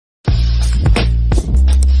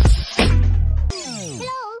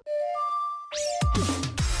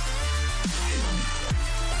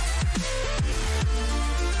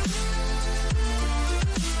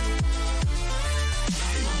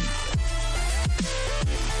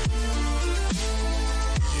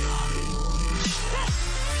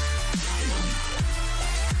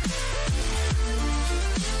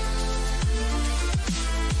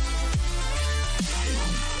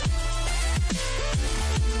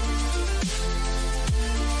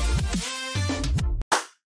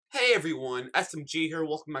everyone, SMG here,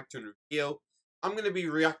 welcome back to another video. I'm going to be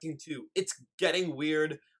reacting to It's Getting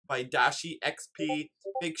Weird by DashieXP.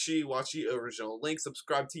 Make sure you watch the original link,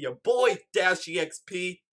 subscribe to your boy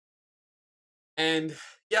DashieXP. And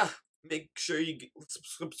yeah, make sure you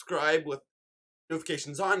subscribe with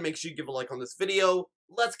notifications on. Make sure you give a like on this video.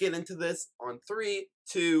 Let's get into this on 3,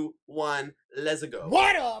 2, 1, let's go.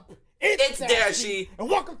 What up? It's Dashie, and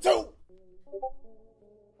welcome to...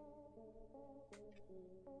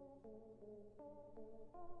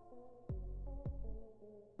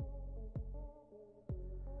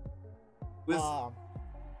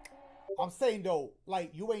 I'm saying though,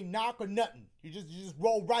 like you ain't knock or nothing. You just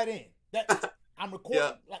roll right in. That I'm recording.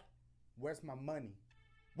 Yeah. Like, where's my money?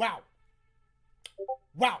 Wow.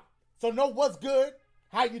 So know what's good?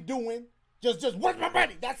 How you doing? Just where's my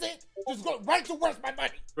money? That's it. Just go right to where's my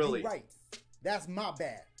money. Really? You right. That's my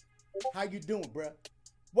bad. How you doing, bruh?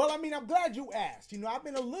 Well, I mean, I'm glad you asked. You know, I've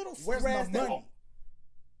been a little stressed. Where's my money?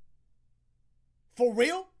 For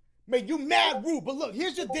real? Man, you mad rude, but look,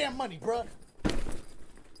 here's your damn money, bruh.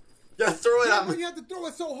 Just throw it at me. You have to throw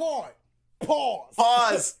it so hard.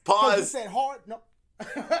 Pause. Pause. You said hard? No.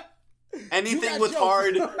 Anything with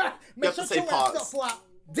hard, you have to say pause.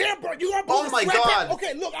 Damn, bro, you gonna Oh my God.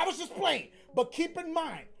 Okay, look, I was just playing. But keep in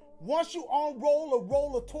mind, once you unroll a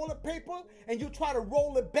roll of toilet paper and you try to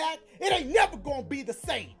roll it back, it ain't never gonna be the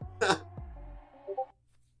same.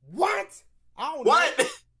 What? I don't know.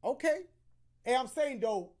 What? Okay. Hey, I'm saying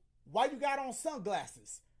though, why you got on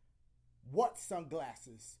sunglasses? What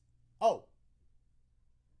sunglasses? Oh.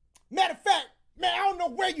 Matter of fact, man, I don't know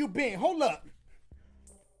where you been. Hold up.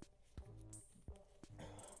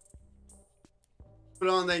 Put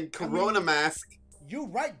on the corona mask. You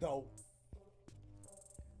right though.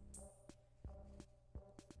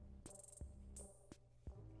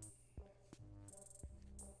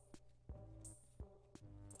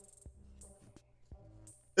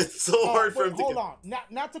 It's so hard for him to hold on.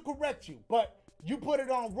 Not to correct you, but you put it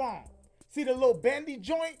on wrong. See the little bendy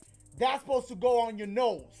joint? That's supposed to go on your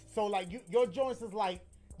nose. So like your joints is like,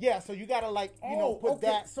 yeah, so you gotta like, you know, put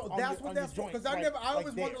that so on that's your, what on that's joint. Because I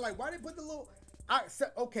always wonder like why they put the little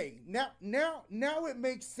okay, now it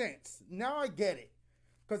makes sense. Now I get it.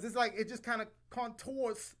 Because it's like it just kind of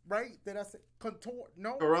contours, right? Did I say contour?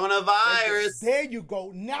 No. Coronavirus. There you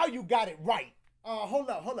go. Now you got it right. Hold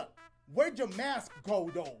up. Where'd your mask go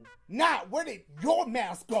though? Nah, where did your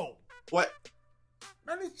mask go? What?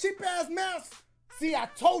 Man, this cheap ass mask. See, I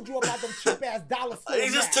told you about them cheap ass dollar store He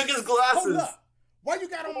just masks. took his glasses. Hold up. Why you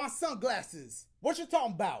got on my sunglasses? What you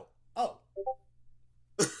talking about? Oh.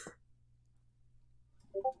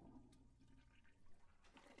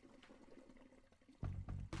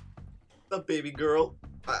 The baby girl.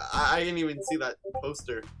 I didn't even see that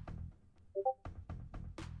poster.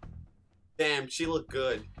 Damn, she looked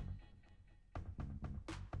good.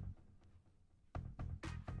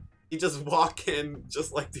 He just walked in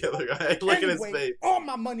just like the other guy. Look at his face. All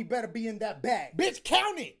my money better be in that bag. Bitch,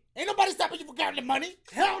 count it. Ain't nobody stopping you from counting the money.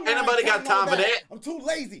 Hell no. Ain't nobody got time for that. I'm too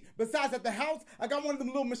lazy. Besides, at the house, I got one of them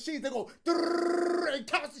little machines that go and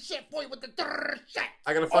counts the shit for you with the shit.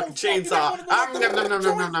 I got a fucking chainsaw.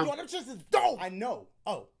 No. Them shit is dope. I know.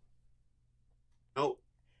 Oh. No.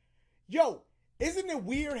 Yo, isn't it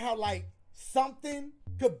weird how like something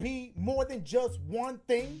could be more than just one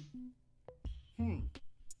thing?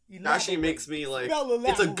 Dashie makes me like,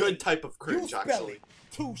 it's a good type of cringe actually.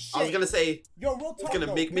 Touché. I was gonna say, yo, real talk, it's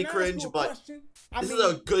gonna make me cringe, but this is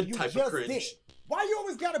a good type of cringe. Did. Why you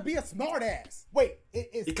always gotta be a smart ass? Wait,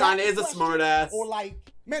 he kinda is a smart ass. Or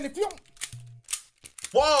like, man, if you don't...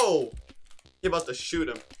 Whoa! You're about to shoot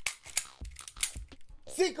him.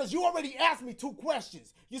 See, because you already asked me 2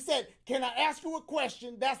 questions. You said, can I ask you a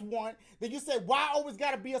question? That's 1. Then you said, why I always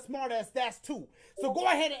gotta be a smart ass? That's 2. So go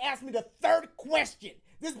ahead and ask me the 3rd question.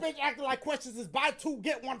 This bitch acting like questions is buy 2,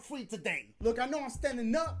 get 1 free today. Look, I know I'm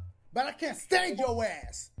standing up, but I can't stand your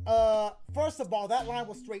ass. First of all, that line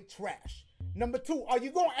was straight trash. Number 2, are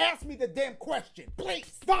you gonna ask me the damn question?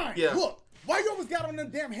 Please. Fine. Yeah. Look, why you always got on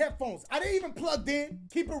them damn headphones? I didn't even plugged in.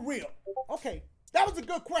 Keep it real. Okay, that was a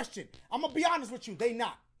good question. I'm gonna be honest with you, they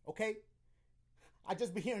not, okay? I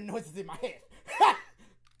just be hearing noises in my head.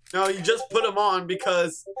 No, you just put them on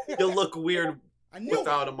because you'll look weird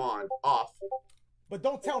without them on. Off. But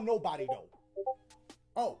don't tell nobody, though.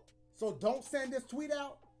 Oh, so don't send this tweet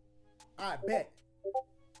out? I bet.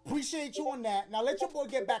 Appreciate you on that. Now let your boy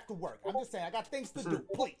get back to work. I'm just saying, I got things to do,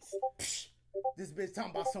 please. Psh, this bitch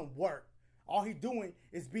talking about some work. All he doing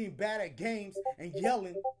is being bad at games and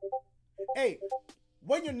yelling. Hey,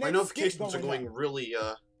 when your next my notifications are going really,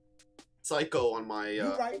 psycho on my,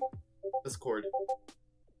 you right. Discord.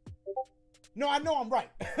 No, I know I'm right.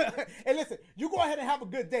 Hey, listen, you go ahead and have a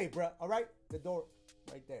good day, bro. All right? The door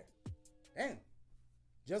right there. Damn.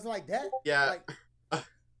 Just like that? Yeah. Like,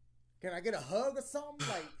 can I get a hug or something?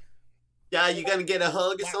 Like, yeah, you gonna get a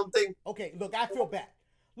hug or something? Okay, look, I feel bad.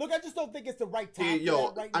 Look, I just don't think it's the right time. Dude,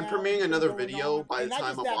 yo, right I'm now. premiering another video by the not time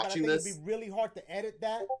just I'm that, watching but I think this. It'd be really hard to edit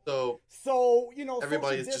that. So you know,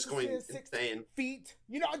 everybody's just going insane. 6 feet.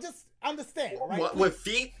 You know, just understand, right? What? With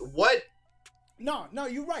feet? What? No,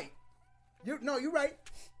 you're right. You're right.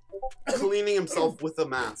 Cleaning himself with a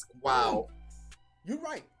mask. Wow. You're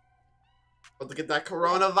right. But look at that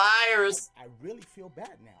coronavirus. I really feel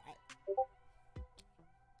bad now.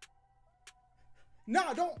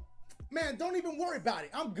 No, don't even worry about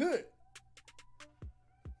it. I'm good.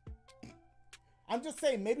 I'm just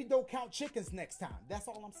saying, maybe don't count chickens next time. That's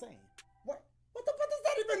all I'm saying. What does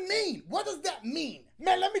that even mean? What does that mean?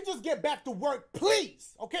 Man, let me just get back to work,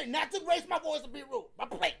 please. Okay, not to raise my voice and be rude, but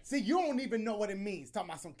please. See, you don't even know what it means. Talking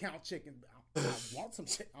about some count chicken. I want some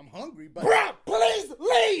chicken. I'm hungry, but... Bruh, please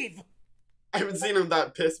leave! I haven't seen him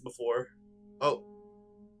that pissed before. Oh.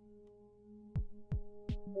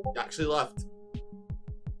 He actually left.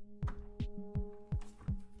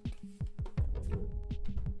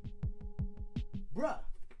 Bruh,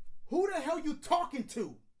 who the hell you talking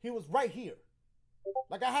to? He was right here.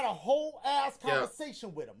 Like, I had a whole ass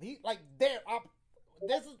conversation with him. He, like, there,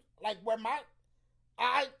 this is, like, where my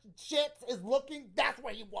eye shit is looking. That's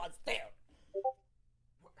where he was, there.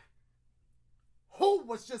 Who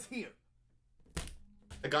was just here?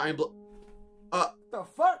 The guy in blue. The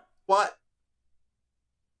fuck? What?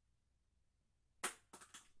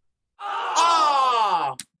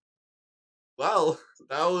 Ah! Well,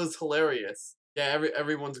 that was hilarious. Yeah,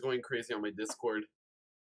 everyone's going crazy on my Discord.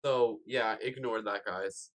 So, yeah, ignore that,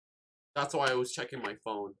 guys. That's why I was checking my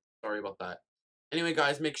phone. Sorry about that. Anyway,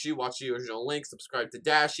 guys, make sure you watch the original link. Subscribe to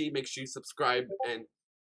Dashie. Make sure you subscribe and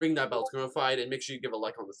ring that bell to be notified. And make sure you give a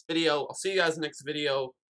like on this video. I'll see you guys in the next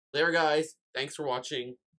video. Later, guys. Thanks for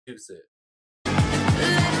watching. Deuces.